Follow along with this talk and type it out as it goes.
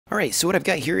Alright, so what I've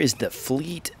got here is the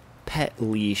Flytt Pet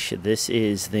Leash. This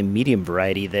is the medium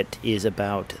variety that is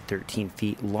about 13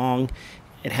 feet long.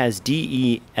 It has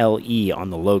DELE on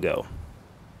the logo.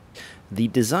 The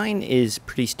design is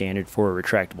pretty standard for a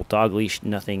retractable dog leash,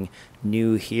 nothing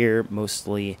new here,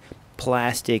 mostly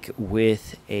plastic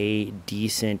with a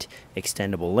decent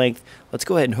extendable length. Let's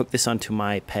go ahead and hook this onto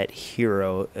my pet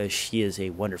Hero. She is a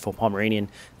wonderful Pomeranian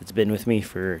that's been with me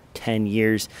for 10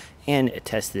 years, and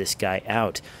test this guy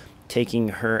out. Taking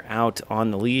her out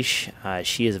on the leash,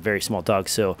 she is a very small dog,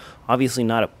 so obviously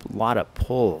not a lot of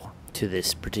pull to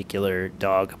this particular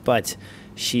dog, but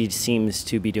she seems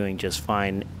to be doing just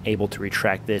fine, able to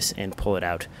retract this and pull it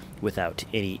out without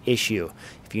any issue.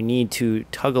 If you need to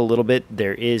tug a little bit,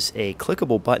 there is a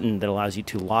clickable button that allows you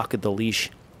to lock the leash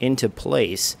into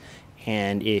place,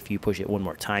 and if you push it one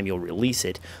more time, you'll release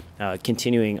it.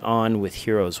 Continuing on with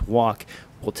Hero's walk,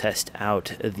 we'll test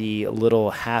out the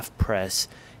little half press.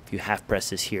 If you half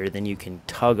press this here, then you can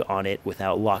tug on it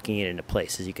without locking it into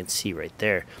place, as you can see right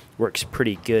there. Works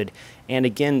pretty good. And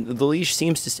again, the leash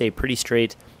seems to stay pretty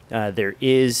straight. There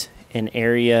is an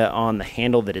area on the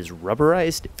handle that is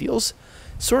rubberized. It feels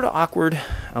sort of awkward,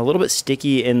 a little bit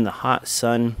sticky in the hot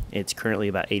sun. It's currently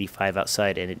about 85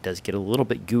 outside, and it does get a little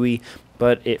bit gooey,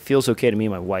 but it feels okay to me.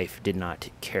 My wife did not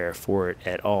care for it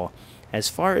at all. As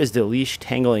far as the leash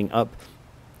tangling up,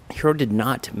 Hero did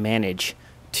not manage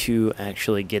to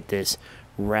actually get this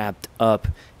wrapped up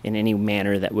in any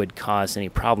manner that would cause any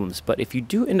problems. But if you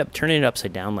do end up turning it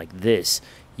upside down like this,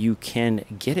 you can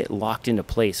get it locked into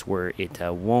place where it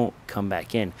won't come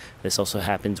back in. This also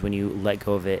happens when you let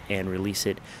go of it and release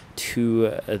it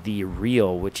to the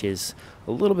reel, which is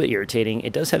a little bit irritating.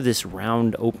 It does have this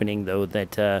round opening though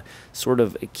that sort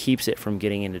of keeps it from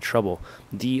getting into trouble.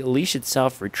 The leash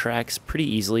itself retracts pretty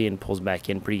easily and pulls back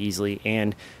in pretty easily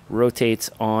and rotates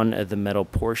on the metal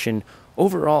portion.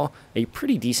 Overall, a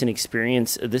pretty decent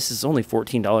experience. This is only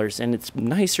 $14, and it's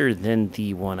nicer than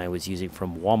the one I was using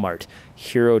from Walmart.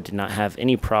 Hero did not have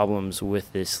any problems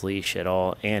with this leash at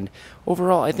all, and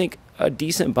overall, I think a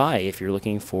decent buy if you're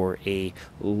looking for a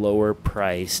lower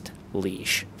priced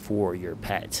leash for your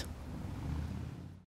pet.